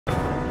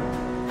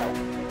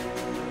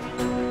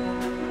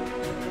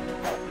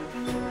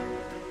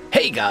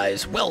Hey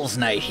guys,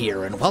 Welsknight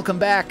here, and welcome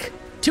back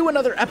to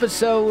another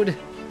episode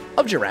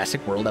of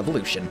Jurassic World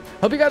Evolution.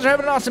 Hope you guys are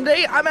having an awesome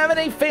day. I'm having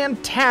a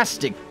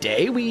fantastic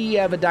day. We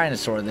have a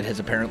dinosaur that has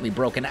apparently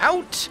broken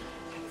out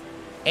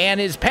and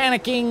is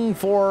panicking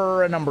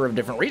for a number of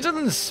different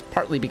reasons,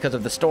 partly because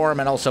of the storm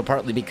and also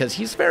partly because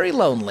he's very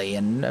lonely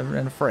and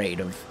afraid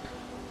of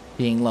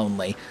being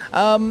lonely.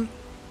 We're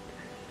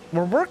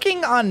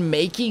working on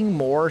making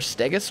more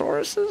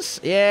stegosauruses.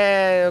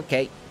 Yeah,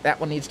 okay. That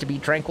one needs to be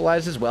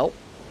tranquilized as well.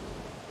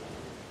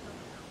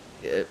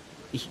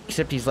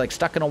 Except he's like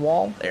stuck in a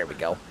wall. There we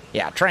go.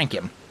 Yeah, trank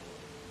him.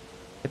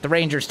 At the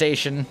ranger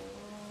station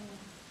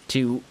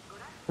to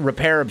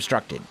repair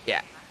obstructed.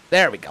 Yeah,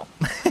 there we go.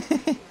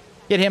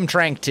 Get him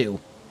tranked too.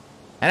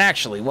 And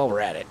actually, while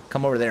we're at it,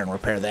 come over there and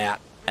repair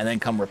that. And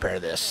then come repair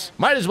this.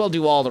 Might as well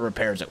do all the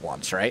repairs at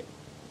once, right?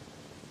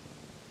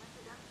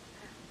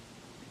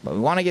 But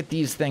we want to get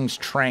these things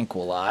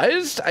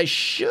tranquilized. I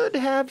should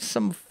have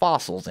some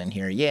fossils in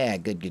here. Yeah,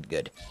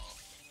 good.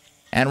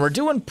 And we're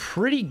doing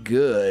pretty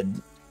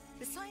good.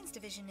 The science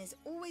division is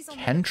always on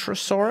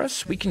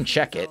Kentrosaurus? We can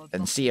check it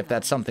and see if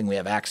that's something we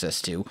have access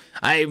to.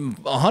 I'm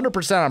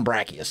 100% on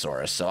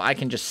Brachiosaurus, so I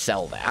can just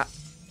sell that.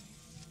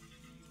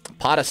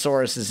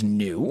 Potosaurus is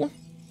new.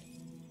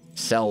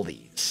 Sell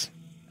these.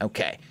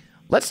 Okay,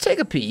 let's take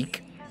a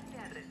peek.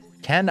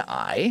 Can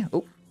I...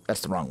 Oh, that's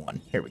the wrong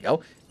one. Here we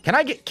go. Can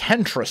I get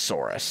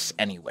Kentrosaurus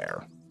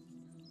anywhere?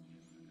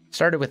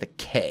 Started with a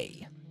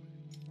K.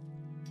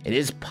 It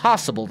is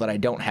possible that I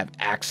don't have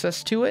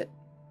access to it.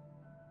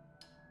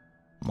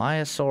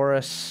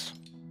 Myosaurus.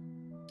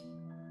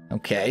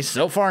 Okay,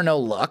 so far no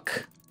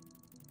luck.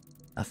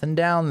 Nothing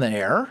down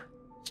there.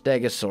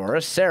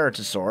 Stegosaurus,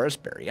 Ceratosaurus,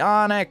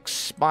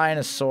 Baryonyx,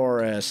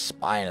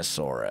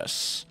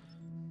 Spinosaurus.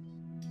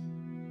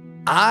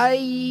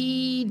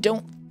 I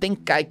don't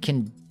think I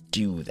can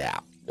do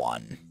that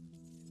one.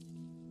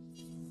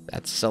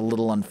 That's a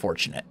little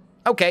unfortunate.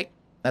 Okay,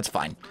 that's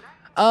fine.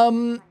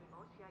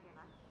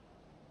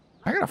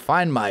 I gotta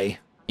find my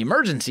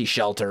emergency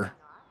shelter.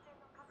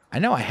 I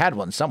know I had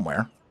one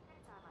somewhere.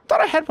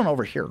 Thought I had one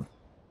over here,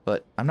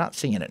 but I'm not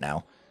seeing it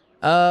now.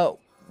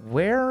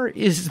 Where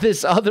is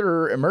this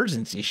other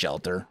emergency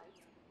shelter?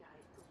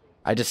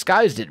 I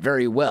disguised it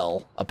very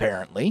well,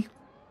 apparently.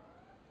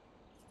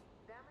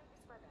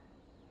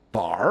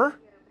 Bar.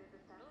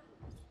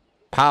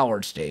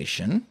 Power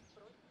station.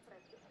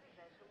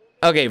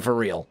 Okay, for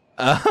real.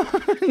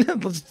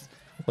 Let's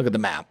look at the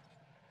map.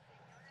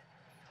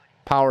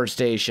 Power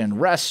station,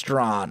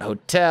 restaurant,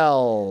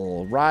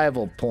 hotel,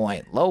 rival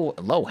point,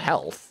 low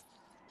health.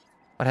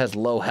 What has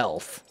low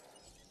health?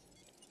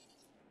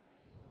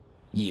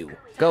 You.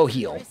 Go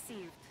heal.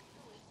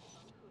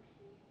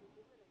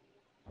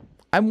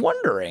 I'm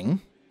wondering...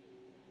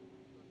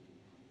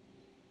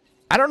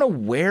 I don't know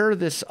where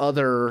this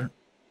other...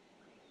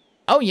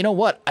 Oh, you know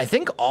what? I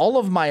think all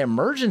of my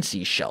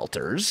emergency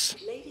shelters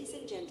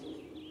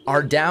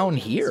are down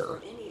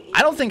here.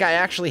 I don't think I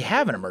actually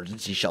have an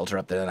emergency shelter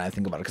up there that I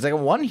think about it. Because I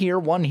got one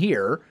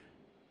here,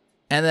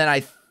 and then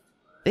I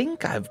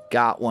think I've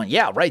got one.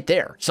 Yeah, right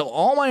there. So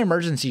all my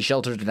emergency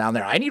shelters are down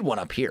there. I need one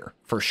up here,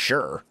 for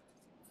sure.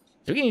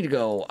 So we need to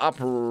go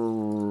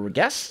upper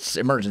guests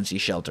emergency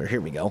shelter. Here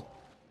we go.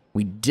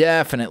 We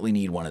definitely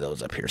need one of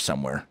those up here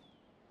somewhere.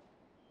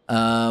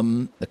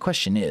 The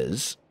question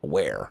is,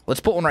 where?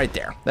 Let's put one right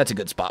there. That's a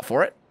good spot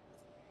for it.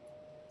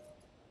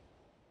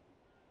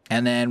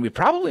 And then we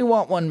probably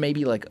want one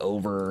maybe like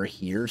over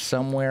here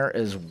somewhere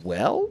as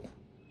well.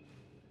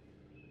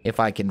 If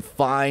I can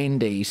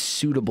find a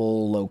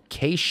suitable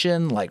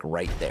location, like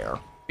right there.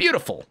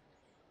 Beautiful.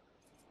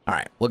 All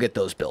right, we'll get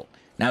those built.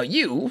 Now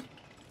you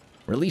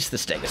release the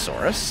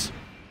Stegosaurus.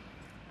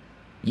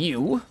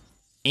 You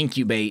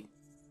incubate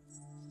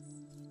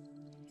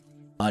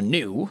a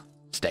new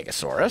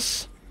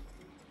Stegosaurus.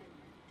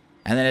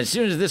 And then as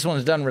soon as this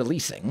one's done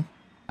releasing,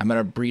 I'm going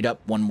to breed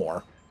up one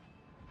more.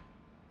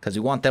 Because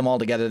we want them all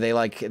together.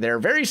 They're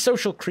very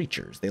social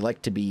creatures. They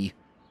like to be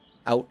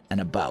out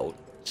and about.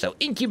 So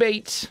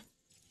incubate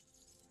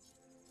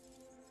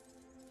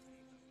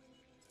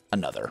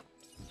another.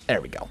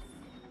 There we go.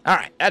 All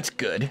right, that's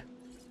good.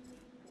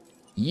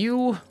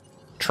 You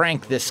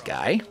trank this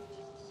guy.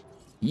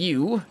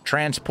 You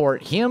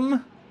transport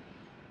him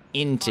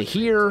into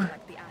here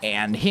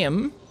and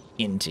him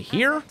into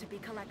here.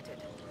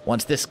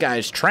 Once this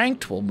guy's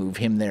tranked, we'll move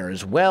him there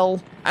as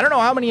well. I don't know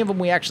how many of them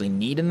we actually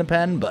need in the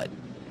pen, but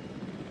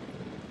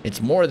it's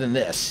more than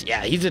this.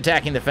 Yeah, he's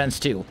attacking the fence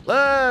too.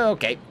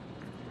 Okay.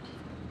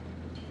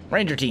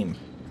 Ranger team.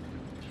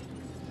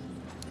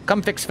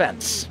 Come fix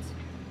fence.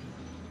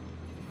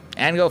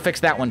 And go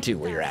fix that one too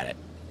while you're at it.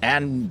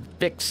 And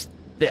fix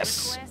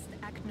this.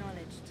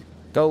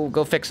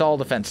 Go fix all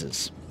the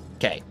fences.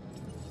 Okay.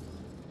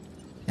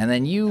 And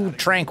then you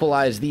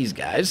tranquilize these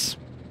guys.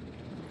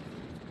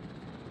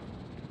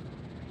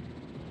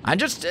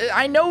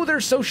 I know they're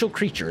social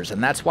creatures,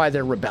 and that's why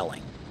they're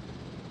rebelling.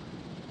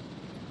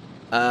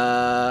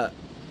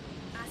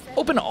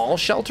 Open all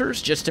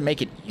shelters just to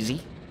make it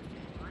easy.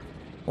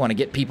 Want to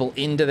get people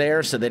into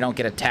there so they don't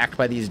get attacked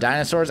by these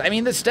dinosaurs. I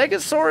mean, the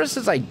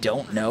Stegosauruses, I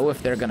don't know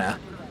if they're going to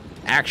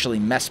actually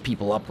mess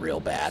people up real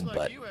bad,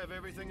 but... You have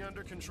everything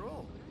under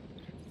control.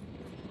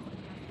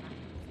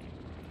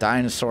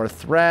 Dinosaur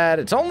threat.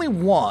 It's only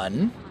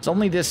one. It's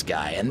only this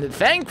guy. And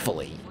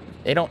thankfully,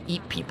 they don't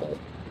eat people.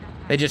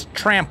 They just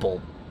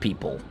trample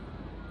people.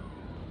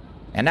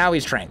 And now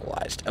he's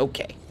tranquilized.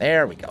 Okay,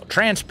 there we go.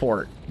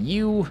 Transport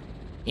you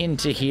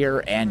into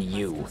here and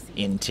you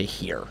into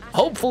here.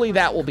 Hopefully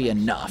that will be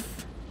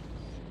enough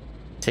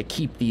to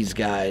keep these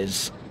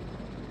guys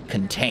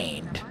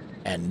contained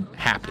and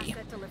happy.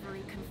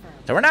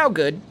 So we're now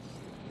good.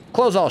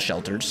 Close all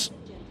shelters.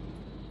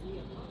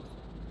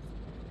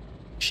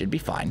 Should be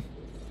fine.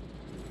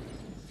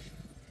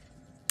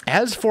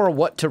 As for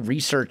what to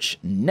research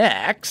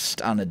next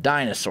on a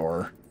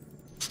dinosaur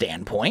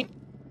standpoint,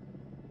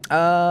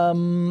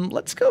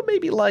 let's go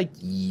maybe like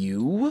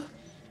you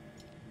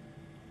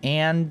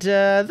and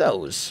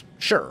those.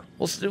 Sure,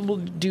 we'll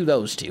do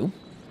those two.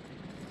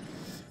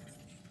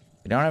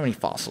 We don't have any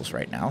fossils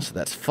right now, so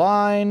that's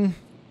fine.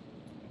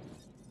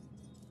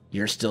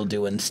 You're still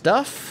doing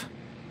stuff.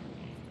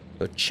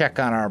 Go check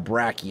on our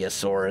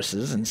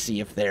Brachiosauruses and see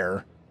if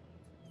they're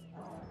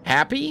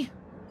happy.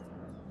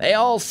 They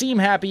all seem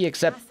happy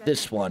except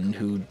this one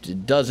who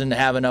doesn't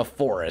have enough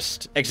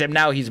forest. Except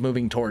now he's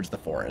moving towards the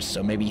forest,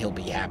 so maybe he'll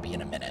be happy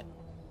in a minute.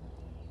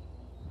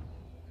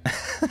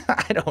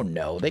 I don't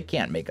know. They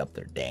can't make up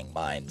their dang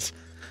minds.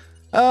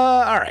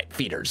 Alright,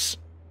 feeders.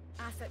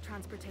 Asset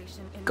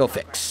transportation in Go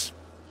progress. fix.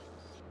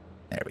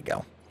 There we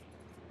go.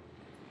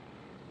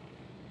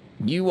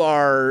 You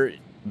are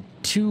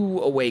too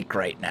awake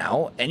right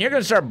now, and you're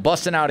going to start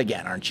busting out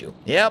again, aren't you?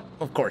 Yep,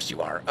 of course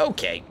you are.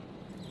 Okay.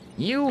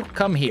 You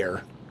come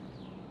here.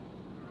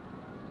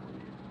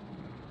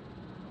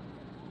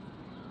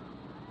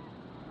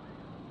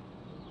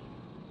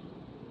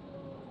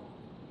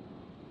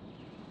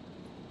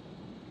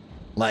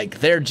 Like,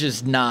 they're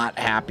just not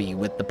happy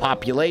with the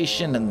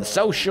population and the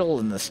social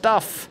and the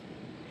stuff.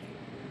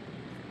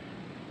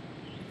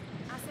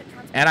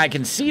 And I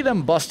can see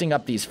them busting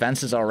up these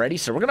fences already,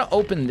 so we're going to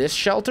open this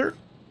shelter.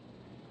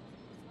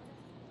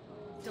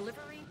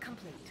 Delivery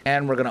complete.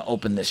 And we're going to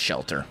open this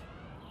shelter.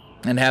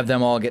 And have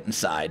them all get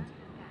inside.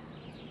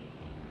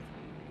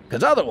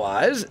 Because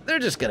otherwise, they're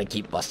just going to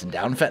keep busting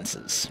down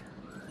fences.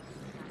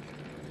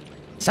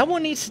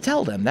 Someone needs to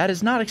tell them that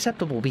is not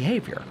acceptable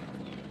behavior.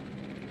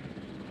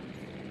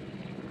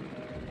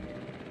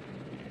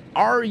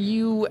 Are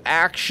you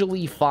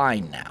actually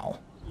fine now?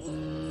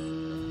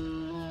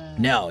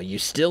 No, you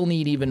still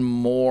need even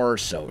more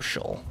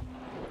social.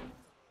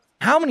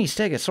 How many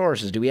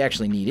Stegosauruses do we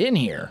actually need in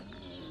here?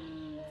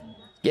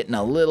 Getting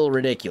a little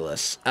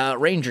ridiculous.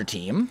 Ranger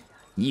team,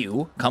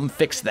 you, come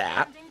fix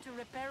that.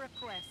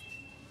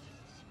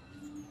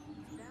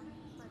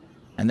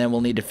 And then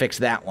we'll need to fix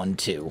that one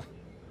too.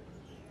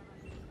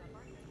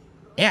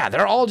 Yeah,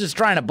 they're all just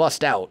trying to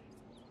bust out.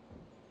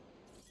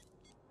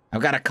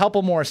 I've got a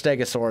couple more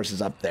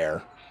Stegosauruses up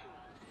there.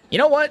 You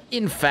know what?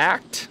 In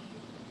fact,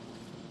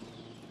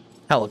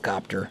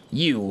 helicopter,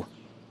 you.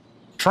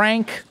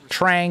 Trank.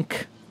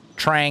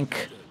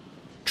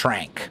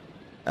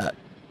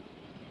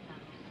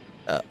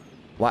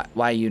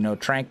 Why you know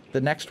trank the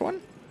next one?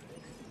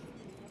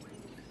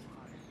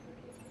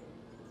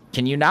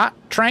 Can you not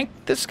trank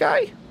this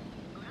guy?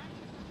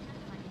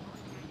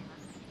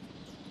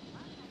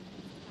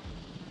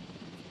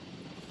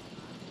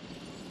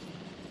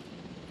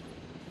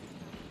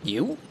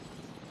 You?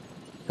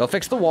 Go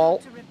fix the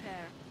wall.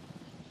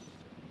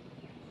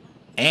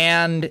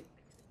 And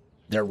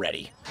they're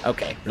ready.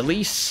 Okay,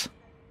 release.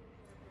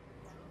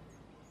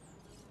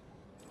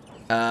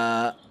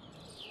 Oh.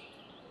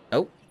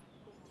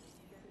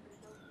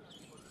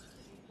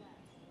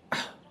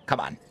 Come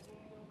on.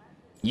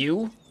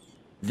 You,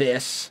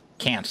 this,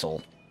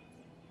 cancel.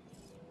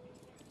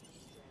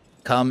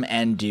 Come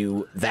and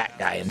do that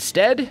guy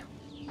instead.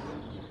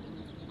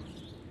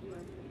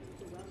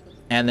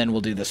 And then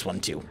we'll do this one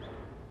too.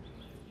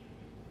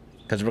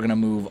 Because we're going to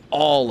move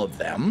all of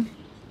them.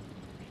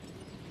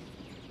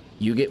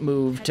 You get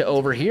moved to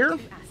over here.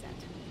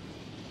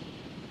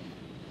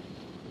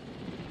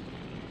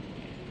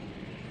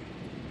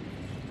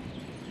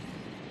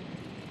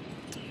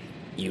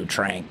 You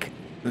trank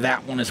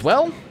that one as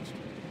well.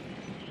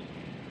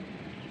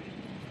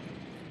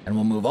 And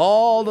we'll move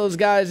all those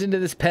guys into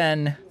this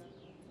pen.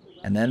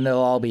 And then they'll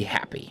all be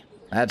happy.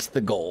 That's the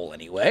goal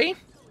anyway.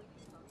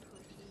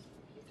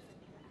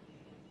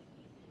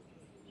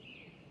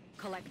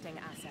 Collecting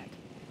asset.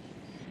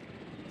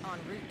 En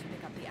route to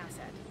pick up the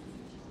asset.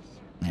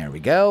 There we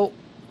go.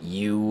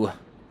 You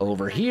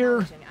over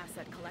here.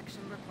 Asset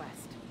collection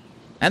request.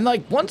 And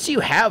like once you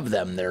have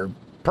them, they're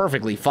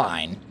perfectly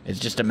fine. It's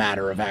just a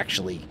matter of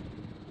actually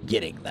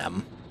getting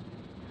them.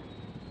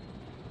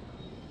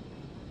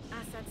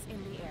 Assets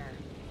in the air.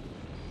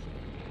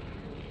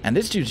 And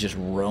this dude's just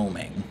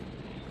roaming.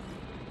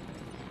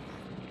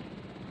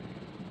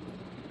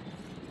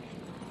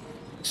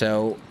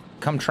 So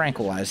come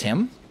tranquilize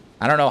him.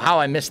 I don't know how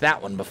I missed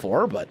that one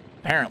before, but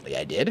apparently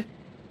I did.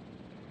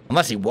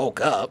 Unless he woke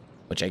up,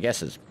 which I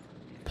guess is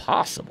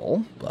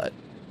possible, but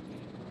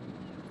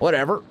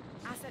whatever.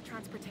 Asset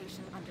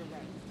transportation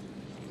underway.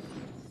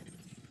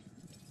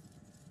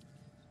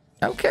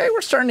 Okay,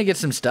 we're starting to get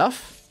some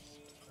stuff.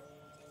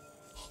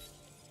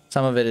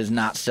 Some of it is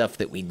not stuff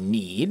that we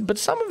need, but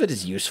some of it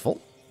is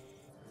useful.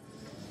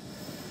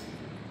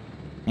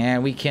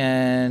 And we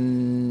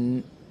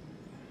can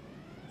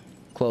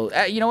close.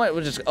 You know what?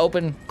 We'll just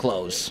open,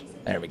 close.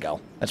 There we go.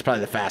 That's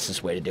probably the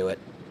fastest way to do it.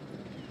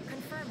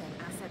 Confirming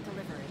asset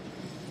delivery.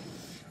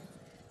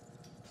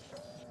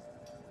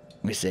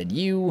 We said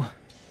you.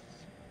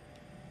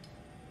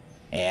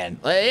 And,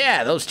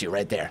 yeah, those two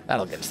right there.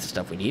 That'll get us the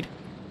stuff we need.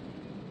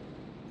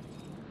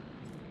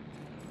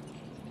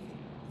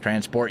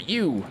 Transport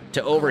you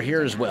to over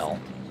here as well.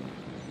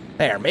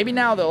 There, maybe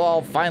now they'll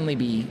all finally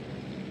be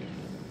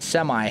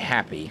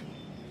semi-happy.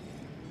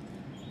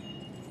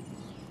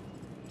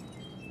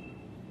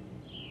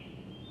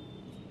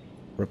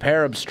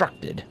 Repair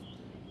obstructed.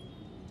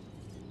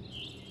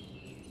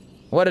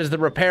 What is the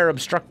repair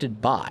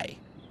obstructed by?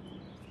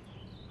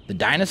 The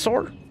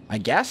dinosaur, I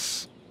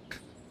guess?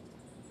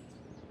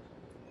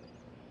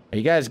 Are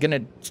you guys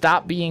gonna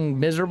stop being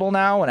miserable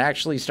now and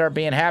actually start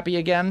being happy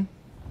again?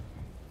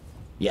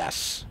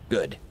 Yes,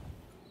 good.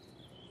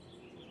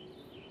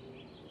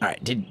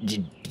 Alright,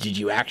 did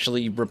you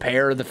actually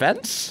repair the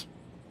fence?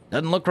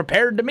 Doesn't look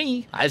repaired to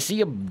me. I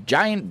see a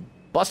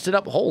giant busted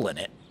up hole in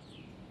it.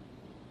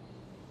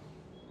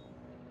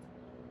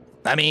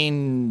 I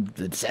mean,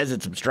 it says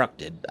it's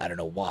obstructed. I don't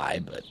know why,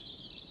 but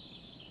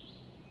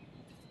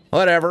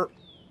whatever.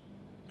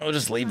 We'll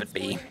just leave it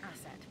be.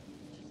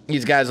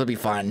 These guys will be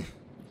fine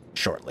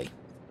shortly.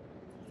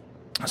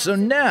 So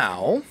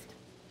now,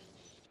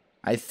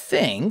 I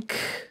think,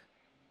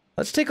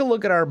 let's take a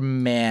look at our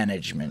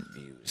management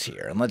views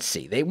here. And let's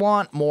see. They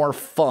want more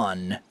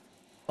fun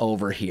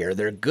over here.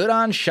 They're good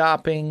on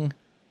shopping.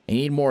 They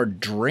need more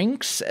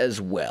drinks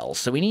as well.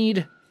 So we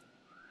need...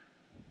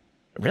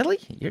 Really?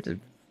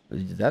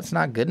 That's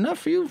not good enough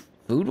for you,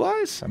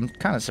 food-wise? I'm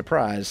kind of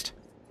surprised.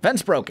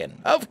 Fence broken.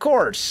 Of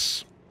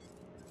course.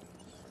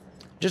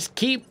 Just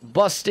keep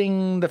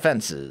busting the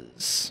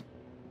fences.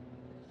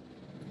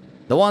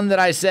 The one that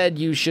I said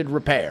you should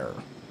repair.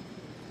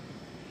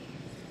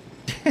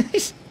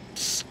 These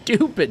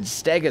stupid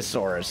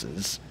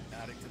stegosauruses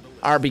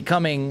are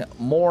becoming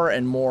more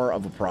and more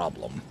of a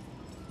problem.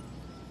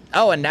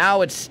 Oh, and now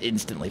it's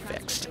instantly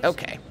fixed.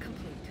 Okay.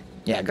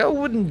 Yeah,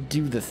 go and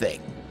do the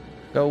thing.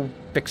 Go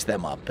fix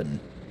them up and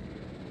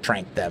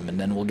trank them, and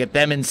then we'll get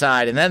them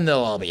inside, and then they'll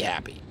all be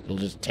happy. It'll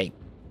just take...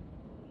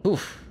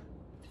 Oof.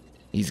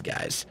 These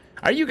guys.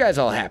 Are you guys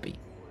all happy?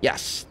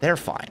 Yes, they're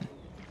fine.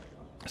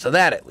 So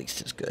that at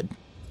least is good.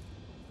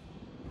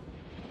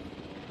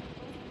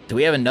 Do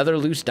we have another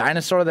loose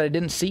dinosaur that I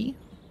didn't see?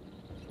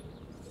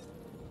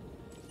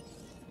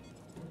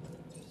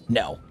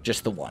 No,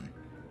 just the one.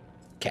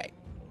 Okay.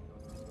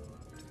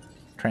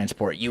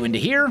 Transport you into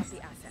here.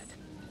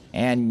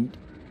 And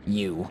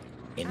you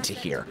into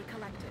here.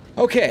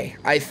 Okay,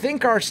 I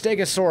think our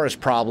Stegosaurus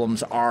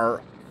problems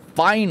are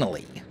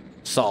finally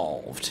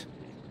solved.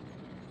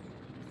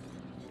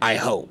 I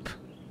hope.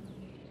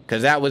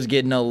 Because that was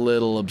getting a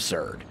little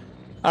absurd.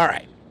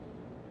 Alright.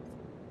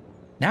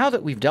 Now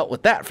that we've dealt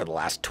with that for the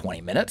last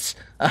 20 minutes,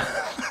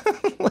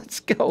 let's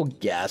go,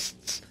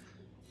 guests.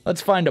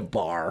 Let's find a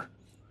bar.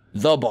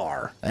 The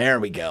bar. There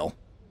we go.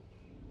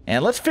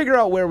 And let's figure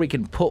out where we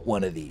can put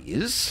one of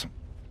these,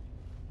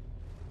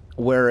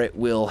 where it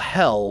will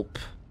help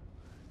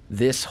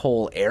this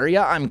whole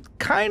area. I'm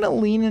kind of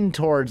leaning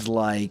towards,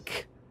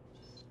 like,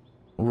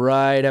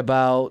 right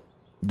about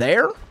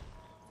there.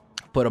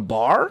 Put a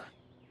bar.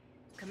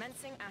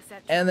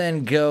 And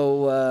then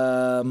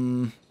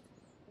go,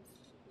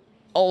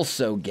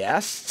 also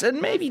guests.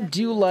 And maybe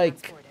do,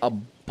 like, a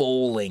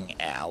bowling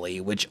alley,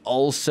 which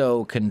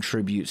also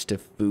contributes to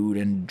food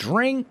and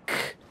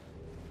drink.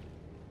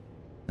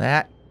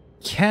 That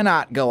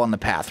cannot go on the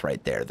path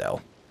right there,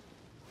 though.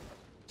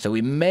 So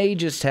we may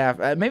just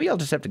have... maybe I'll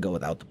just have to go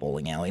without the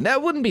bowling alley.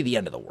 That wouldn't be the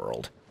end of the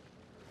world.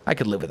 I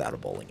could live without a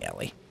bowling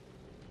alley.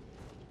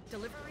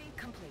 Delivery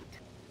complete.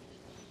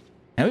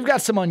 And we've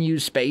got some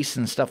unused space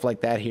and stuff like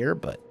that here,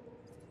 but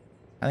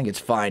I think it's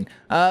fine.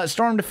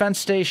 Storm defense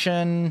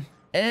station.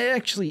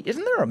 Actually,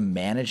 isn't there a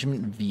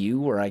management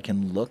view where I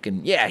can look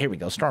and... Yeah, here we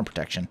go. Storm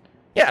protection.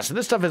 Yeah, so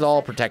this stuff is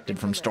all protected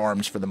from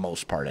storms for the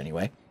most part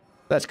anyway.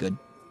 That's good.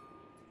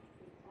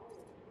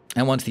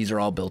 And once these are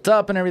all built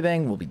up and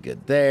everything, we'll be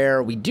good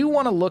there. We do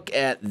want to look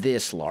at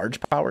this large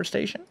power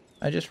station,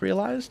 I just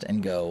realized,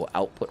 and go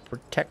output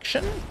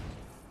protection.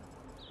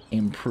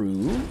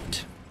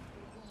 Improved.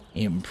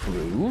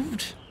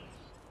 Improved.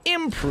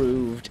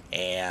 Improved.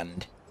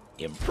 And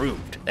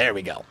improved. There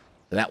we go.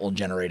 So that will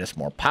generate us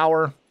more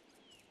power.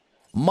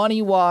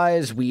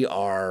 Money-wise, we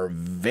are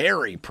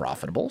very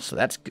profitable, so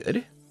that's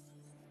good.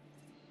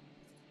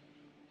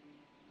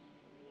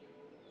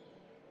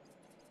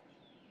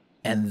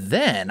 And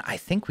then I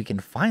think we can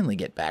finally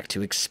get back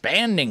to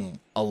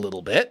expanding a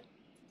little bit.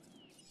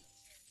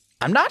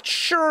 I'm not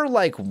sure,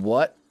 like,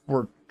 what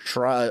we're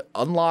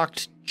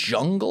unlocked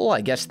jungle.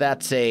 I guess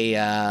that's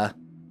a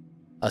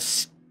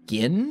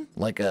skin,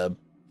 like a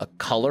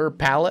color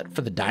palette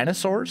for the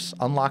dinosaurs,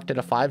 unlocked at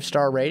a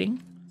 5-star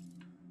rating.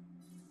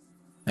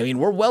 I mean,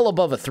 we're well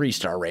above a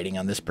 3-star rating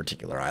on this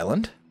particular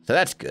island, so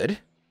that's good.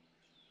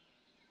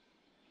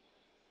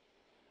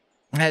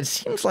 And it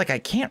seems like I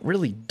can't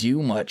really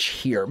do much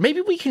here. Maybe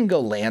we can go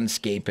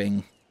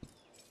landscaping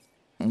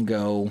and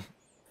go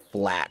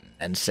flatten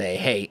and say,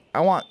 hey,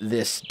 I want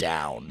this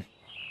down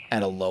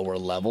at a lower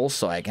level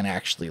so I can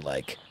actually,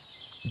 like,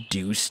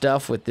 do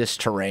stuff with this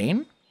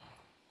terrain.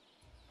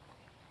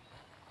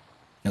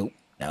 Nope.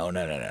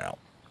 No.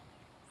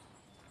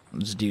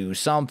 Let's do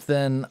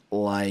something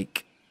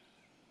like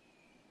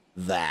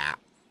that.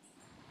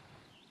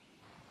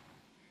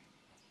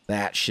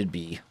 That should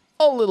be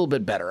a little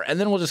bit better. And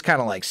then we'll just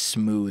kind of like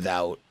smooth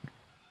out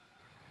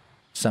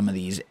some of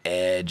these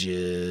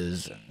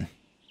edges and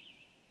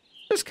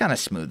just kind of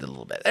smooth it a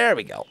little bit. There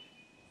we go.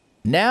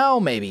 Now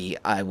maybe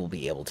I will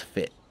be able to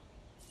fit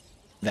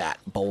that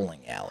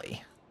bowling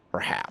alley,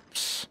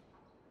 perhaps.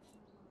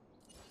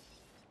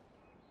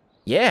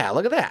 Yeah,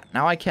 look at that.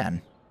 Now I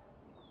can.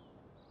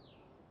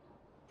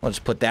 Let's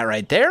put that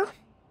right there.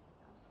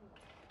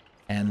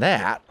 And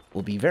that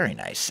will be very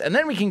nice. And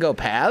then we can go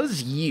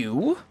paths.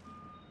 You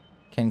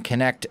can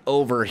connect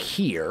over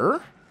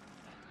here.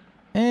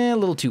 A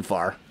little too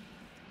far.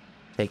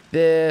 Take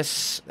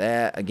this.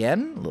 That,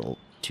 again, a little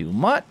too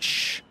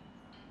much.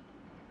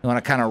 You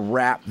want to kind of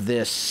wrap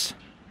this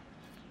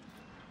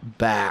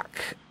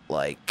back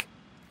like...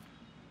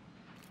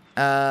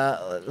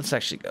 let's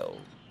actually go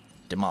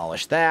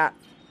demolish that.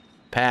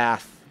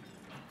 Path.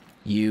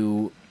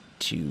 You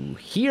to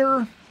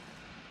here.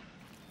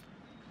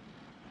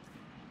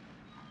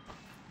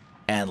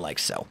 And like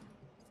so.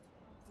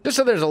 Just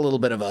so there's a little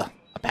bit of a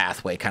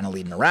pathway kind of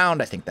leading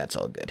around. I think that's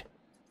all good.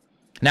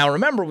 Now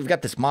remember, we've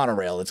got this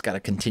monorail that's got to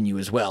continue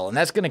as well. And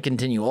that's going to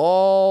continue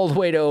all the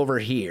way to over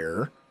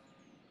here.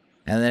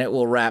 And then it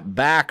will wrap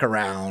back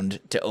around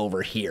to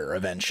over here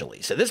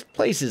eventually. So this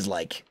place is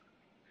like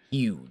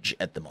huge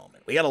at the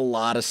moment. We got a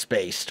lot of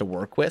space to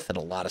work with and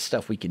a lot of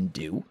stuff we can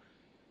do.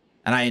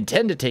 And I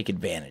intend to take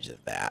advantage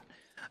of that.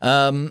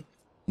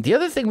 The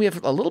other thing, we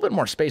have a little bit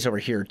more space over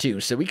here too.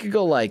 So we could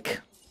go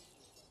like...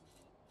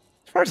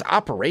 As far as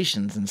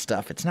operations and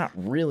stuff, it's not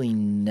really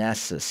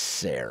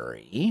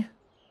necessary.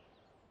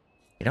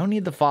 You don't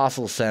need the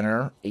fossil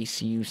center,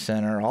 ACU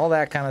center, all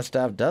that kind of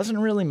stuff. Doesn't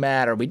really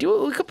matter. We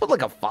could put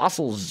like a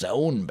fossil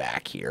zone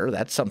back here.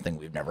 That's something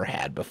we've never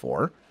had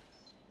before.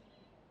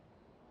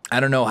 I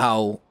don't know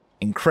how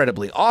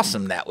incredibly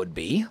awesome that would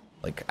be.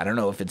 Like, I don't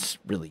know if it's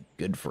really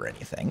good for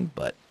anything,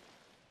 but...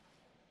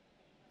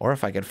 Or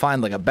if I could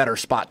find like a better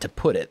spot to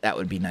put it, that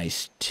would be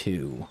nice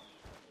too.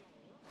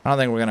 I don't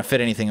think we're going to fit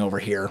anything over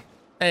here.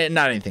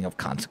 Not anything of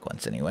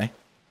consequence, anyway.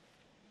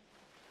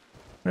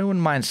 I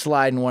wouldn't mind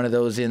sliding one of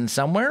those in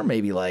somewhere.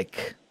 Maybe,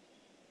 like...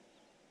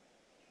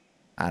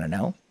 I don't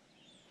know.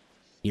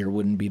 Here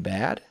wouldn't be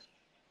bad.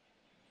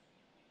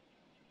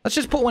 Let's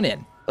just put one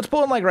in. Let's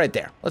put one, like, right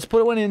there. Let's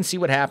put one in, see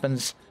what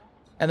happens.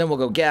 And then we'll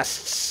go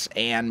guests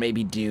and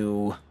maybe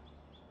do...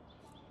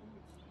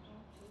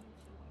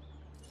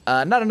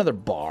 not another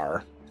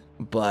bar,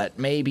 but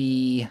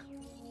maybe...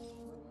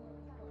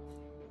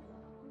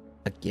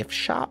 a gift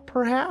shop,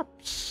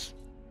 perhaps?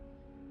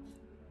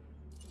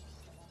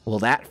 Will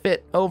that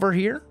fit over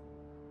here?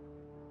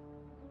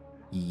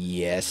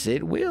 Yes,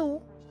 it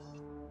will.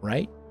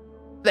 Right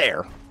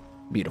there.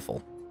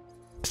 Beautiful.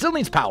 Still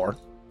needs power.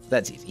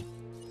 That's easy.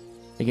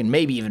 You can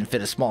maybe even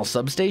fit a small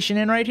substation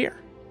in right here.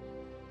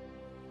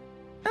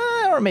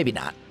 Or maybe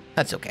not.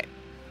 That's okay.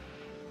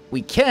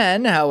 We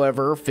can,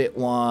 however, fit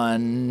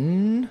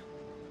one...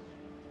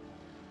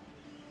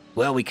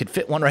 Well, we could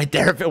fit one right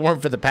there if it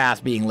weren't for the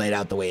path being laid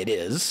out the way it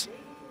is.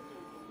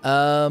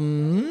 I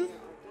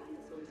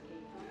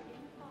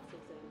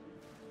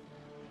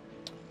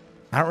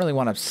don't really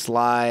want to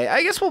slide.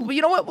 I guess we'll,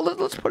 you know what?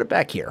 Let's put it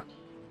back here.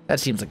 That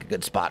seems like a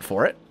good spot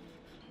for it.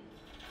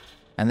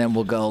 And then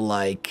we'll go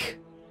like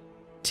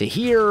to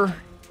here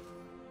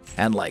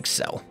and like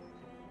so.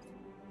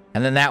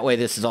 And then that way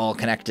this is all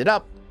connected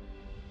up.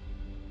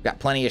 Got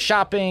plenty of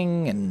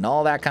shopping and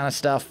all that kind of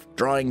stuff.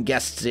 Drawing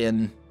guests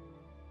in.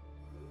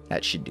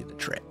 That should do the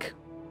trick.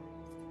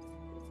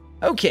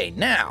 Okay,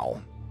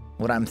 now,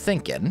 what I'm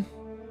thinking,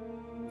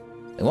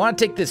 I want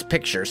to take this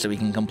picture so we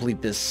can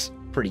complete this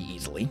pretty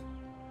easily.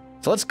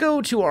 So let's go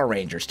to our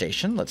ranger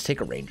station. Let's take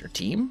a ranger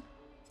team.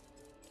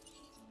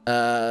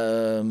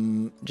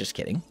 Just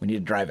kidding. We need to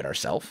drive it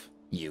ourselves.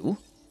 You.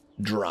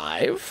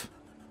 Drive.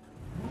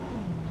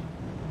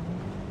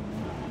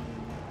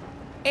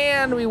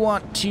 And we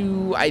want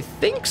to, I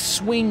think,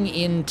 swing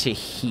into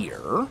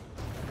here.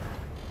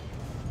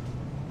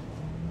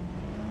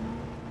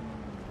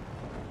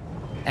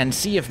 And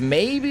see if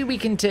maybe we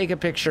can take a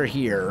picture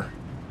here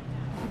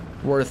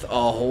worth a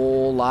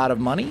whole lot of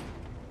money.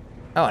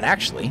 Oh, and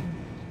actually...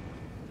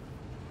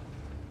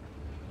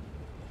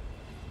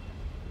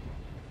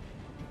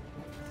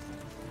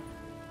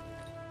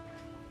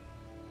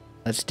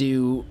 let's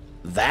do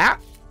that.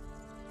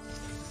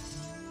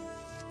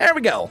 There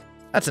we go.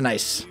 That's a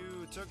nice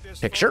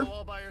picture.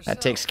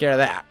 That takes care of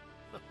that.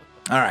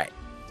 All right.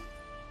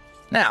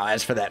 Now,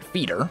 as for that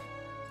feeder.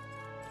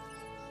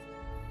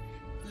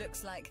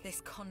 Looks like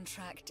this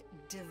contract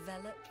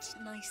developed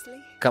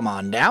nicely. Come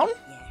on down.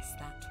 Yes,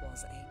 that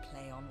was a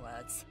play on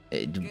words.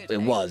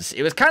 It was.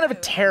 It was kind of a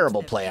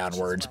terrible play on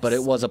words, but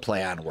it was a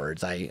play on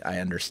words. I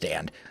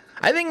understand.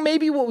 I think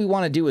maybe what we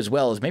want to do as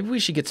well is maybe we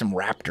should get some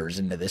raptors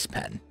into this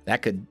pen.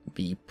 That could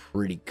be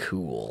pretty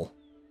cool.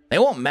 They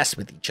won't mess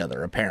with each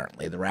other,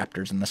 apparently, the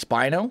raptors and the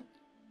Spino.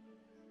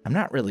 I'm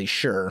not really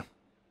sure.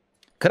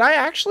 Could I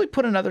actually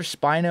put another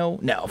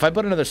Spino? No, if I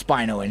put another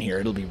Spino in here,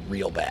 it'll be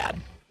real bad.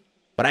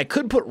 But I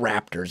could put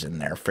raptors in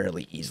there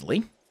fairly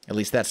easily. At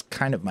least that's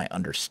kind of my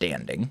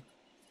understanding.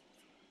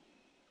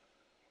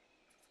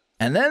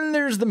 And then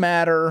there's the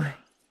matter.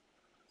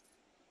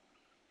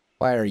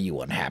 Why are you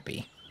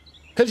unhappy?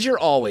 Because you're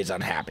always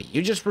unhappy.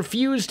 You just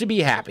refuse to be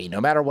happy no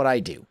matter what I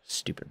do.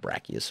 Stupid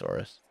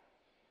Brachiosaurus.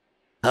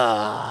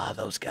 Ah,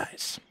 those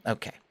guys.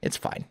 Okay, it's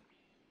fine.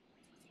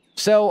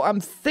 So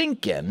I'm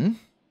thinking...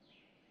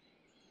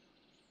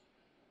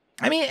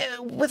 I mean,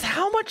 with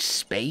how much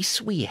space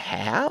we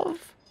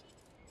have,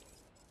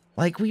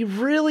 like, we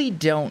really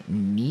don't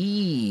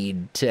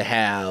need to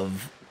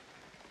have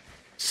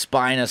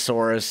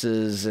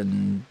Spinosauruses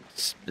and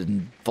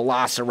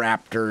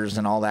Velociraptors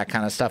and all that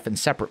kind of stuff in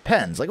separate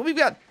pens. Like, we've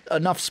got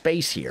enough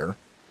space here.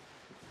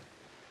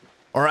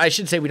 Or I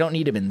should say we don't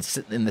need them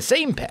in the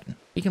same pen.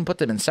 We can put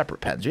them in separate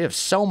pens. We have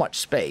so much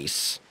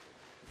space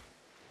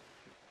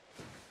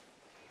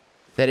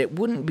that it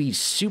wouldn't be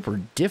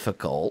super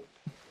difficult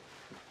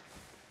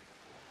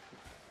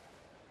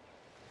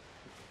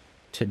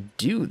to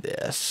do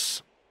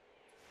this.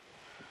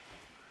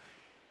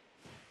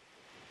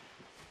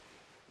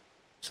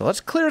 So let's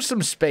clear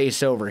some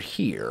space over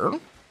here.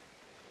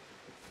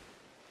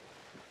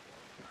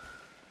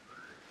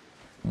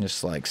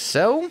 Just like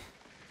so.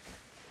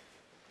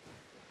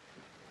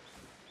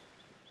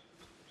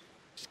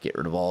 Just get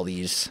rid of all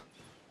these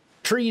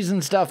trees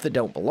and stuff that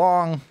don't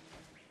belong.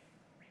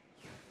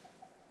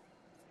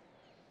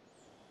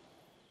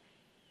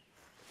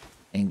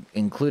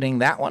 Including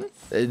that one.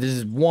 This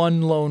is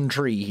one lone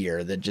tree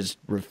here that just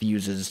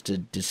refuses to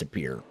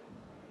disappear.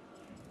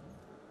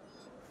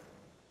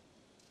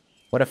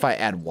 What if I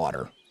add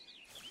water?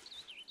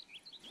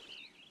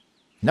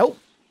 Nope.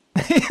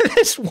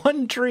 This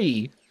one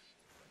tree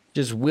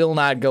just will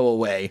not go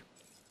away.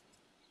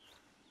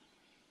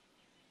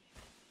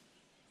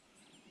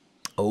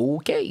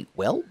 Okay,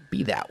 well,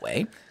 be that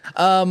way.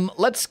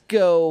 Let's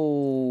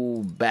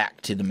go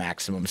back to the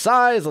maximum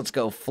size. Let's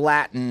go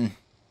flatten.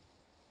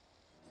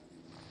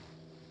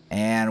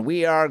 And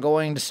we are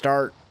going to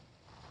start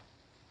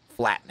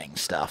flattening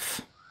stuff.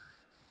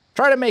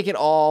 Try to make it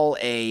all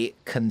a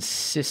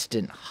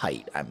consistent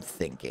height, I'm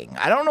thinking.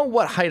 I don't know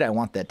what height I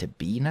want that to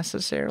be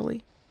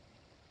necessarily.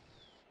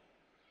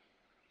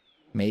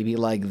 Maybe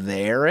like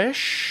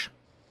there-ish?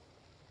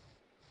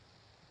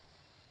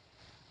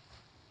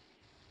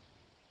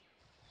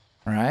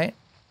 Right?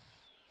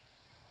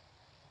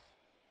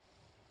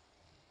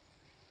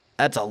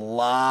 That's a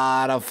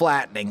lot of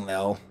flattening,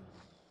 though.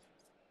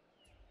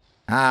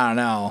 I don't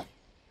know.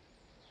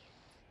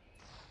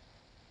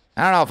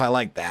 I don't know if I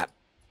like that,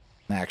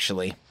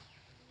 actually.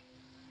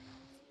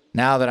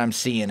 Now that I'm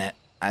seeing it,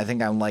 I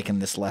think I'm liking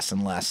this less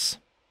and less.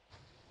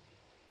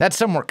 That's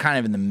somewhere kind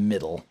of in the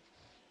middle.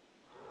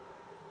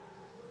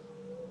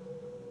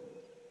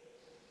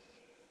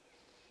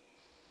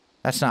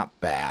 That's not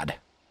bad.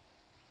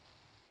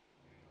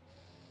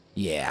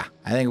 Yeah,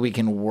 I think we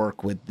can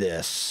work with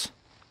this.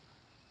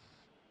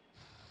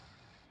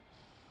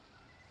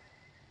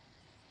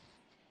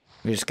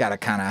 We just gotta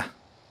kind of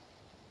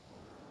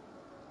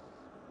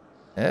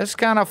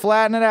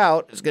flatten it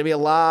out. It's gonna be a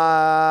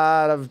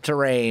lot of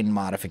terrain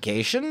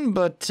modification,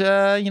 but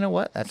you know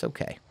what? That's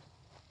okay.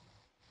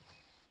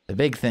 The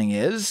big thing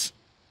is,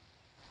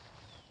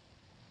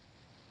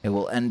 it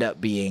will end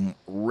up being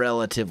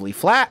relatively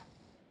flat,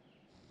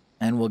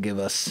 and will give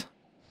us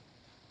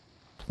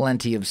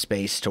plenty of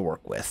space to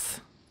work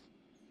with.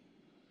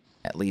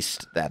 At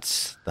least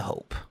that's the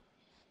hope.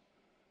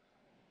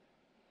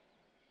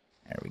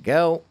 There we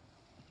go.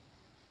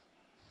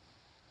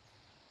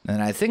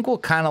 And I think we'll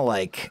kind of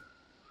like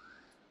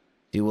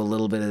do a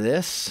little bit of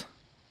this.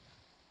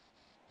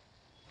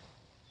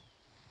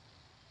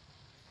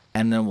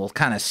 And then we'll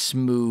kind of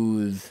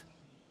smooth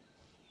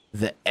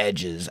the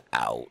edges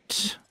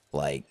out.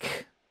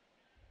 Like,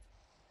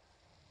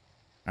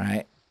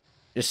 right?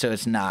 Just so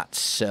it's not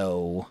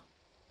so,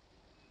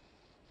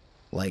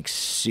 like,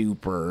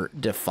 super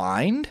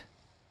defined.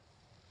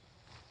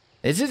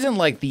 This isn't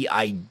like the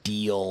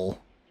ideal,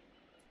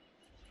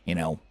 you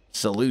know,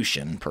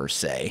 solution per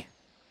se.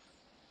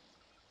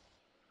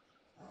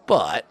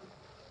 But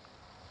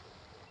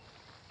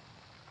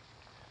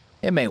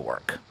it may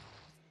work.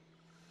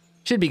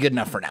 Should be good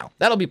enough for now.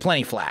 That'll be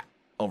plenty flat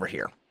over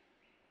here.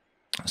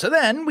 So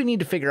then we need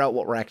to figure out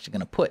what we're actually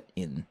going to put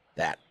in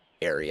that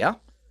area.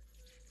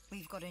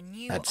 We've got a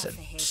new That's a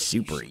offer here that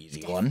super you should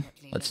easy one.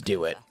 definitely Let's look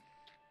do it. over.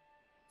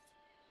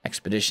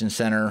 Expedition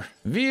Center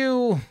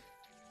view.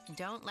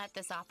 Don't let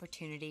this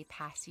opportunity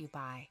pass you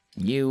by.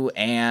 You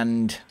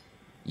and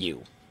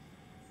you.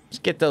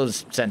 Just get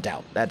those sent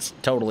out. That's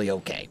totally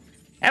okay.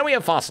 And we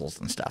have fossils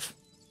and stuff.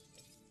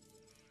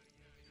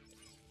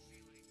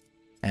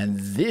 And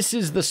this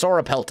is the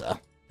Sauropelta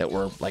that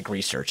we're, like,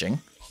 researching,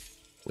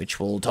 which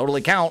will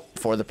totally count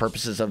for the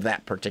purposes of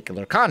that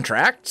particular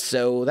contract,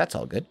 so that's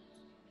all good.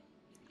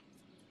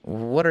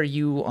 What are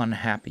you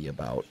unhappy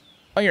about?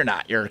 Oh, you're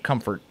not. Your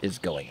comfort is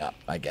going up,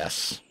 I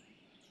guess.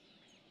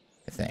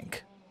 I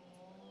think.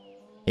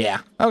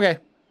 Yeah, okay.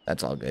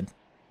 That's all good.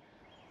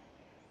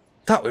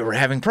 Thought we were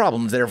having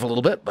problems there for a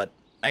little bit, but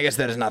I guess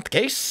that is not the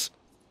case.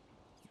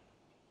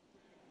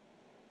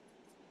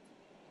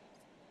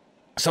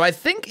 So I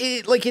think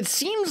it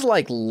seems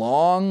like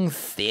long,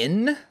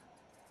 thin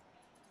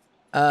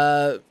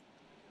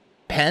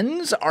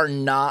pens are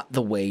not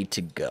the way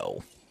to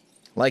go.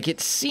 Like,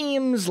 it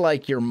seems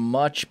like you're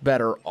much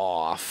better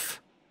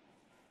off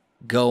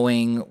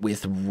going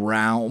with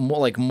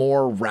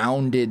more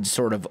rounded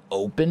sort of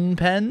open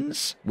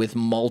pens with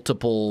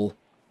multiple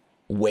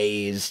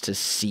ways to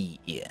see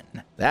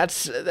in.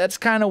 That's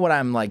kind of what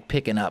I'm, like,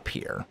 picking up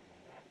here.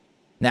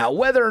 Now,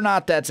 whether or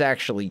not that's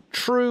actually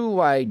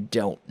true, I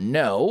don't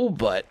know,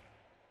 but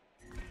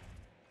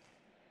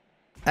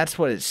that's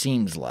what it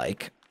seems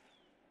like.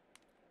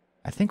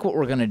 I think what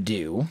we're going to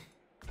do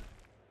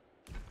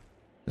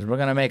is we're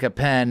going to make a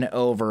pen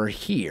over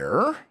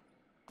here.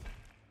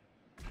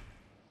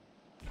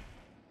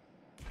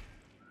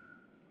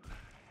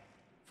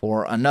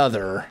 For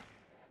another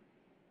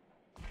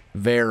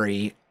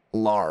very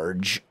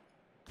large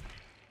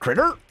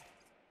critter.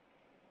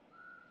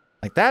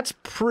 Like, that's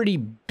pretty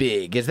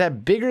big. Is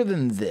that bigger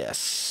than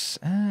this?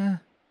 I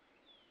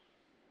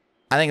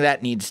think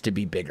that needs to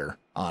be bigger,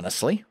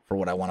 honestly, for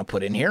what I want to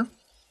put in here.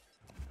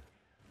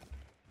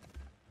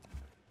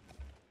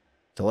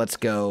 So let's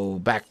go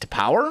back to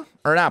power.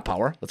 Or not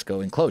power. Let's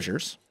go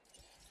enclosures.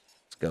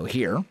 Let's go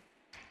here.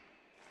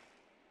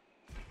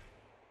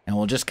 And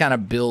we'll just kind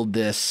of build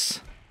this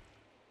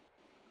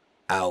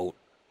out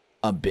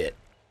a bit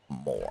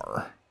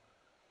more.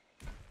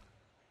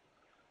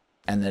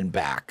 And then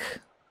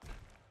back.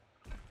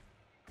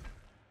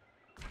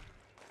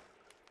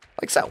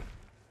 Like so.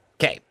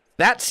 Okay,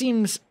 that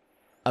seems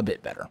a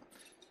bit better.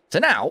 So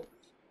now,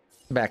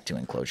 back to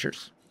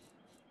enclosures.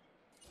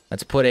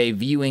 Let's put a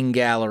viewing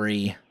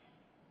gallery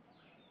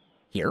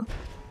here.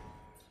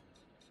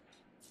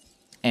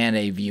 And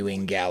a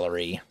viewing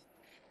gallery.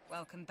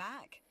 Welcome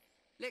back.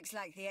 Looks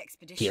like the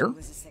expedition Here.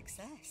 was a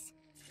success.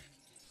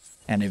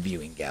 And a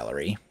viewing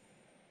gallery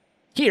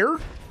here.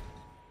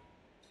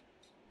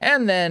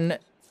 And then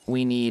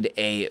we need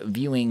a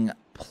viewing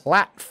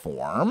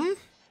platform.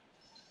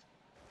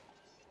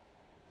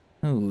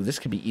 Ooh, this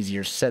could be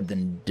easier said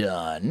than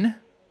done.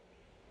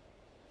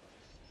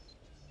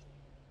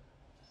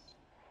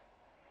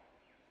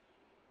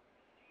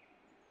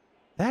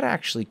 That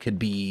actually could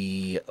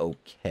be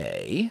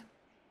okay.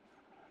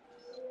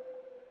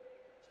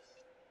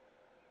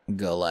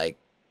 Go like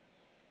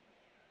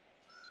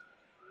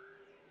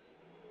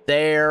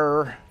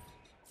there.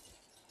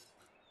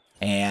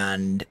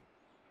 And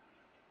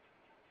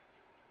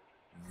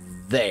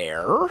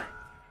there.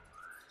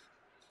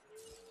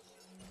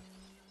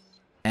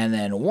 And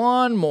then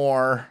one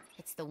more.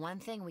 It's the one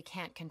thing we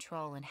can't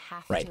control and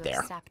have right to there.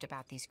 accept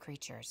about these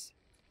creatures.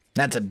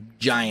 That's a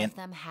giant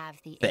Some of them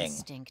have the thing.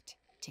 instinct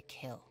to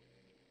kill.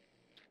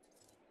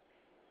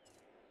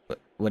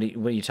 What are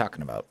you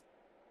talking about?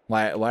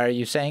 Why are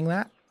you saying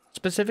that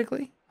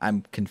specifically?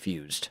 I'm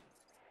confused.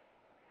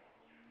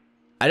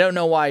 I don't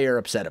know why you're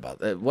upset about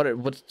that.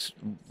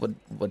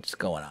 What's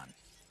going on?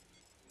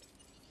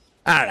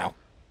 I don't know.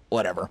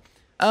 Whatever.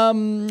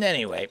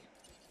 Anyway.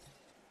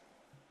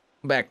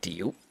 Back to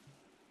you.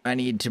 I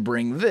need to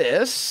bring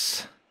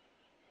this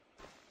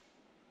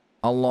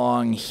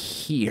along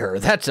here.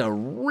 That's a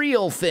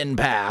real thin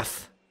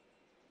path.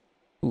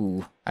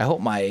 Ooh, I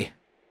hope my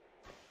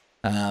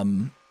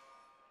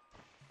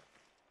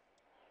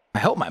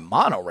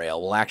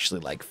monorail will actually,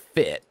 like,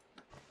 fit.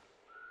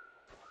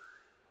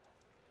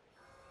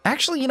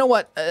 Actually, you know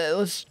what?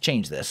 Let's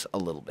change this a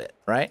little bit,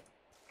 right?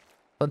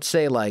 Let's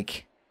say,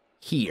 like,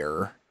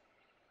 here.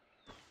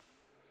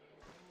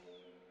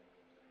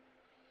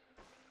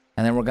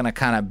 And then we're going to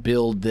kind of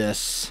build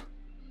this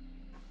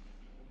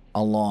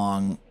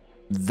along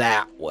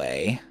that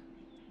way.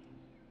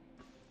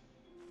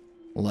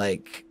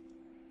 Like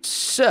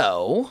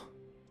so.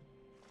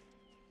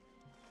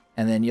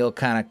 And then you'll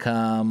kind of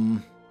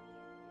come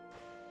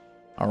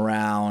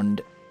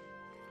around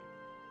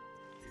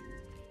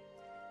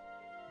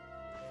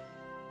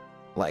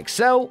like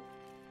so.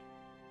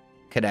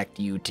 Connect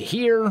you to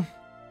here.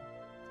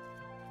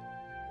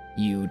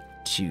 You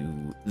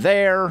to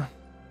there.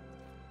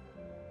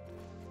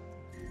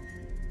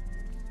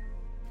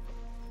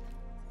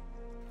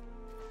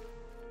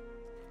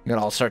 Got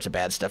all sorts of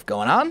bad stuff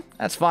going on.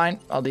 That's fine.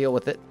 I'll deal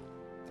with it.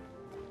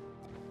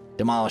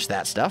 Demolish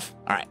that stuff.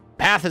 All right.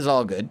 Path is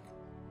all good.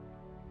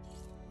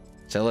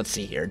 So let's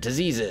see here.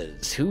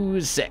 Diseases.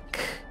 Who's sick?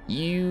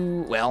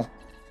 You, well,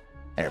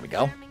 there we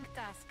go.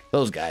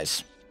 Those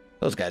guys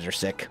are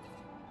sick.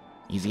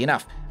 Easy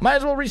enough. Might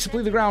as well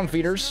resupply the ground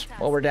feeders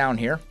while we're down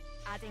here.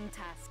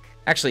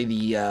 Actually,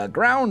 the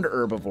ground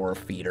herbivore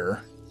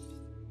feeder,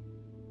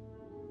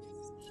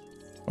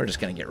 we're just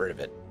going to get rid of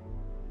it,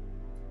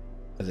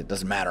 because it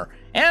doesn't matter.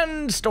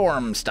 And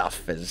storm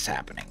stuff is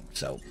happening.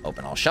 So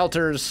open all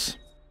shelters.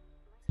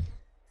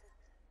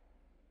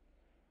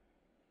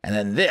 And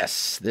then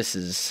this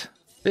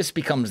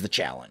becomes the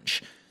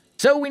challenge.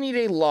 So we need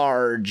a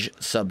large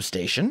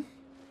substation.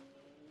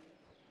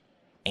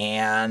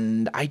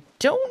 And I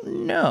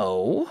don't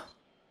know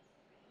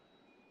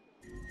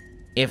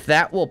if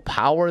that will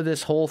power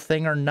this whole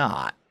thing or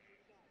not.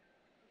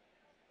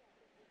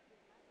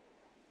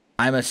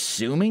 I'm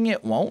assuming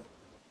it won't.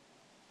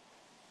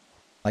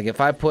 Like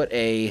if I put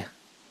a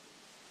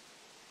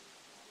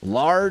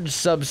large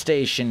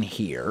substation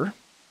here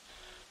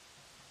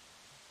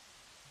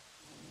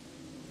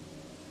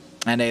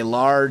and a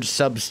large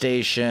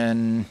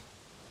substation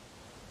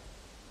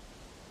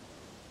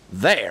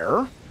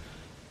there,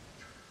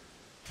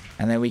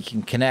 and then we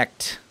can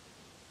connect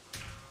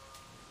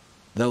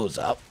those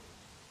up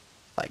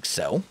like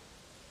so.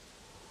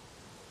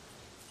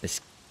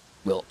 This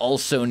will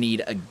also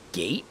need a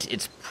gate.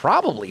 It's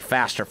probably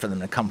faster for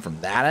them to come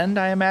from that end,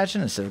 I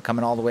imagine, instead of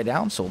coming all the way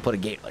down. So we'll put a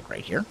gate like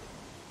right here.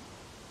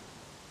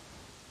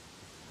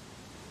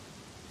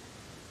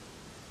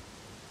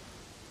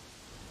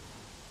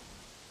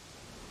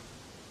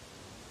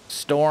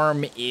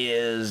 Storm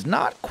is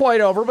not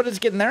quite over, but it's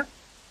getting there.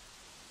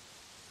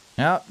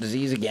 Oh,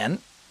 disease again.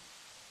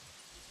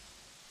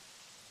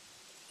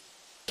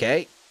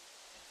 Okay.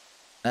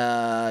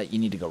 You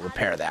need to go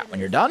repair that when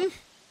you're done.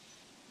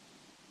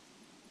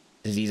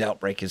 Disease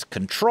outbreak is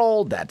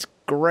controlled. That's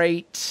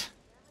great.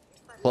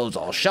 Close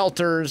all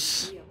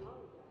shelters.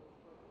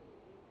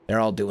 They're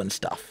all doing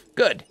stuff.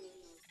 Good.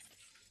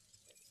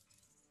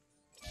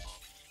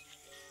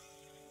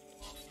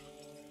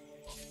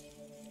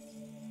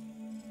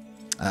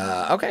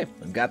 Okay.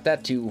 We've got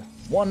that to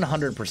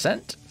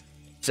 100%.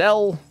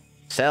 Sell,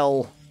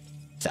 sell,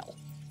 sell.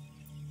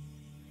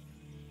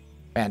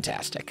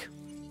 Fantastic.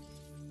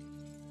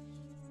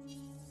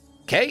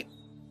 Okay.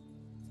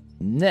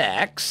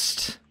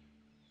 Next,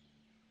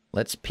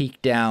 let's peek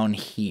down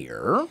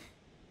here.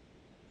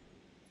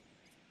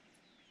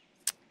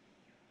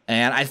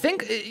 And I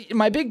think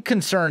my big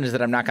concern is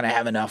that I'm not going to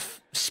have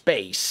enough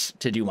space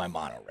to do my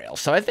monorail.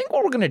 So I think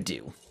what we're going to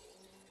do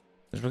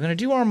is we're going to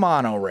do our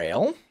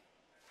monorail.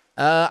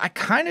 I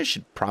kind of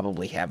should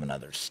probably have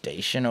another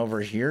station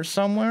over here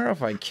somewhere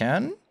if I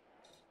can.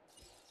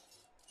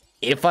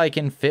 If I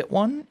can fit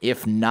one.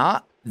 If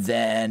not,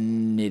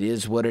 then it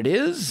is what it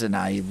is, and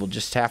I will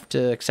just have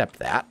to accept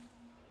that.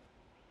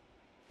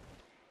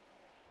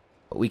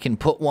 But we can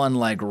put one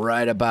like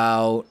right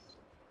about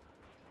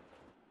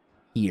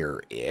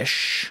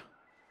here-ish.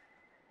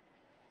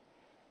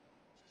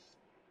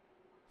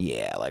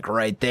 Yeah, like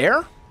right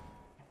there.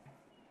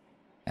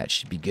 That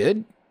should be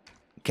good.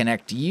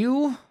 Connect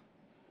you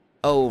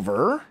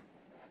over.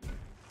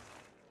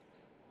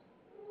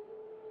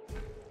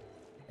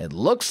 It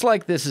looks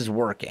like this is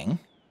working.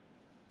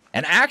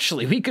 And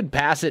actually, we could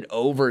pass it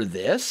over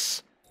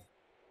this,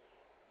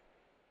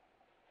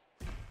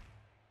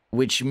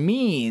 which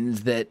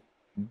means that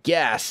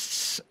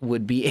guests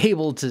would be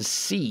able to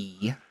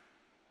see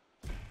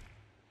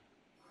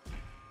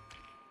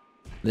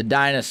the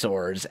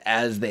dinosaurs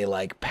as they,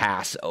 like,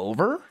 pass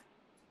over.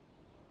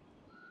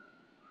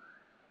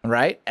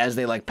 Right? As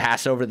they, like,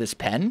 pass over this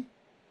pen.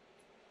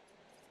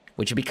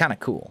 Which would be kind of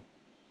cool.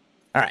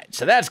 All right,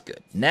 so that's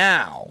good.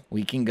 Now,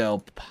 we can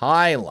go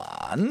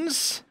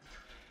pylons.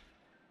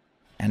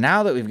 And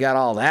now that we've got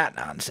all that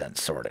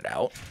nonsense sorted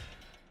out,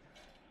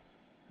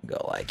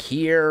 go like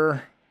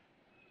here,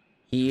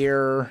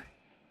 here,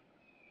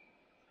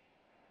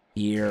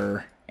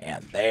 here,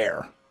 and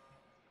there.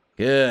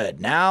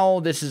 Good. Now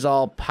this is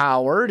all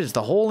powered. Is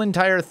the whole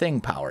entire thing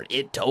powered?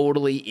 It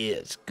totally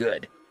is.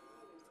 Good.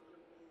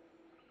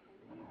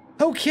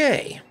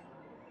 Okay.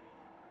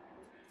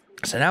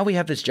 So now we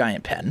have this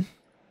giant pen.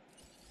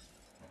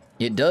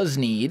 It does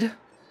need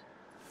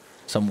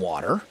some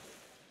water.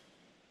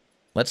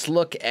 Let's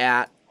look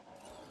at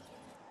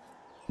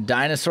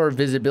dinosaur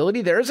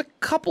visibility. There's a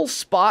couple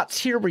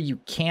spots here where you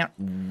can't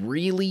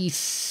really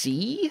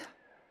see.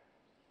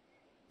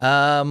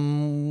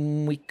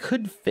 We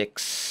could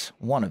fix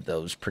one of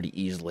those pretty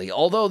easily.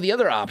 Although the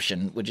other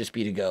option would just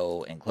be to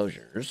go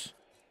enclosures.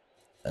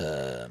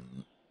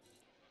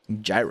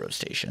 Gyro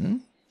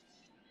station.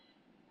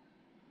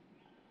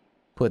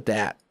 Put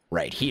that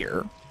right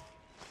here.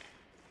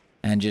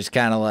 And just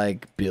kind of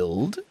like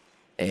build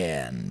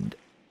and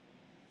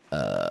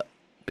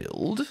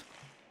build.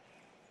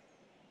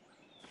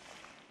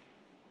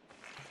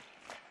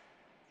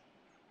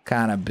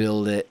 Kind of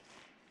build it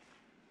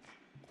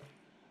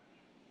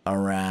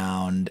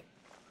around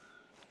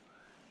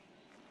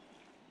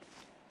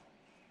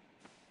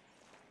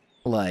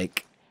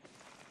like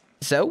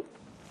so.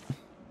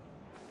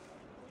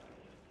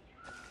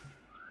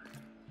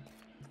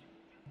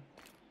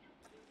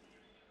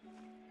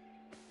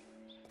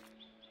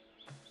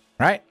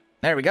 All right,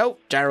 there we go.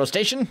 Gyro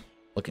station,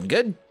 looking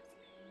good.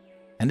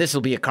 And this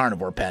will be a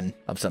carnivore pen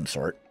of some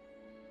sort.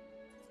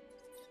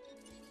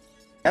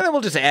 And then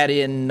we'll just add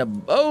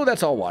in, oh,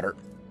 that's all water.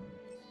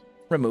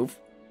 Remove.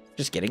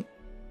 Just kidding.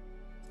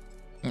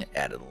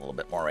 Added a little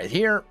bit more right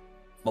here.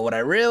 But what I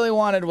really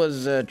wanted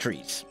was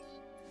trees.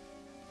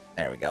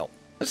 There we go.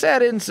 Let's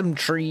add in some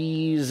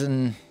trees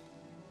and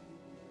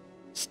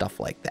stuff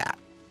like that.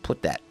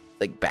 Put that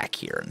like back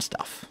here and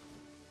stuff.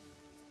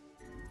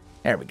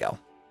 There we go.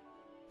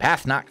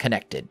 Path not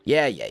connected.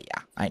 Yeah,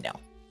 I know.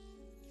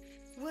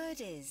 Word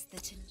is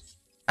that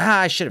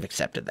I should have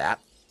accepted that.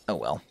 Oh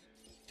well.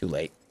 Too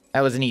late.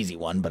 That was an easy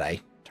one, but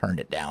I turned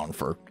it down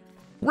for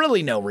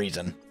really no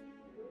reason.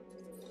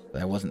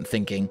 I wasn't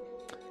thinking.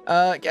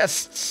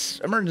 Guests,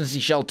 emergency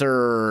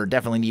shelter.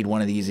 Definitely need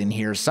one of these in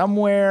here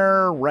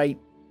somewhere. Right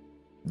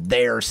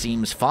there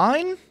seems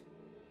fine.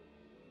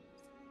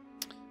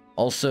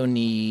 Also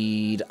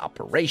need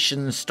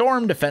operations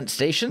storm defense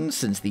stations,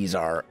 since these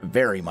are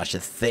very much a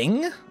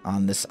thing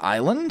on this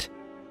island.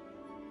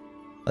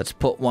 Let's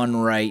put one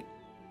right.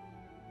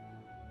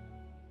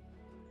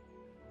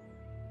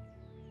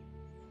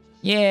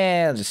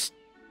 Yeah, just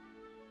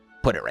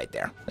put it right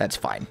there. That's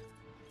fine.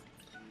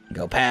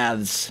 Go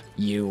paths,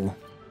 you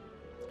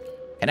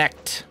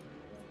connect.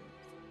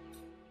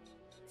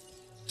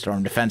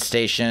 Storm defense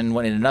station.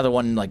 What, in another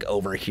one like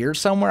over here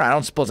somewhere? I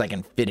don't suppose I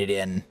can fit it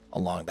in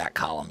along that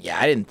column. Yeah,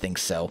 I didn't think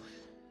so.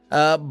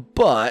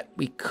 But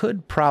we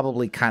could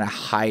probably kind of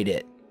hide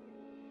it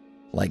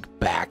like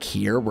back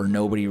here where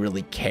nobody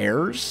really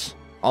cares.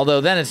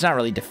 Although then it's not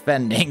really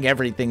defending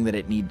everything that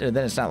it needs. Then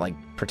it's not like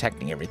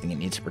protecting everything it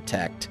needs to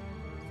protect.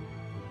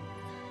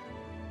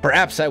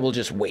 Perhaps I will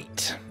just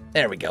wait.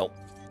 There we go.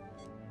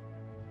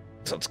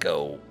 So let's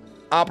go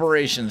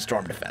Operation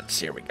Storm Defense.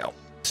 Here we go.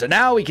 So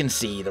now we can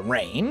see the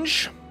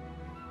range.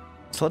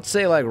 So let's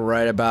say like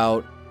right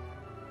about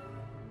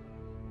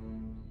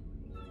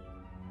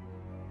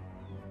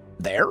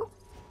there.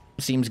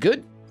 Seems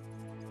good.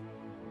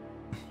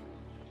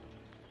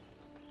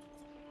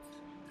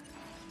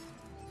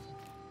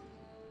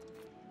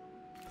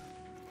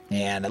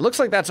 And it looks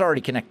like that's already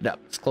connected up.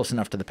 It's close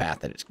enough to the path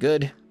that it's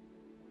good.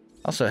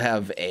 Also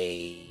have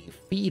a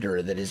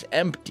feeder that is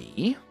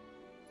empty.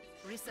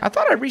 I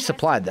thought I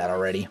resupplied that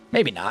already.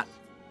 Maybe not.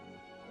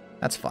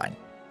 That's fine.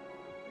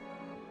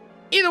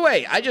 Either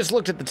way, I just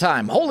looked at the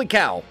time. Holy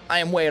cow, I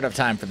am way out of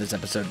time for this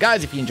episode.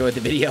 Guys, if you enjoyed the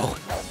video,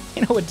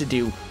 you know what to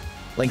do.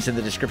 Links in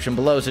the description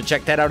below, so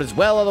check that out as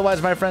well.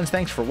 Otherwise, my friends,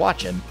 thanks for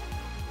watching.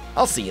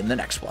 I'll see you in the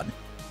next one.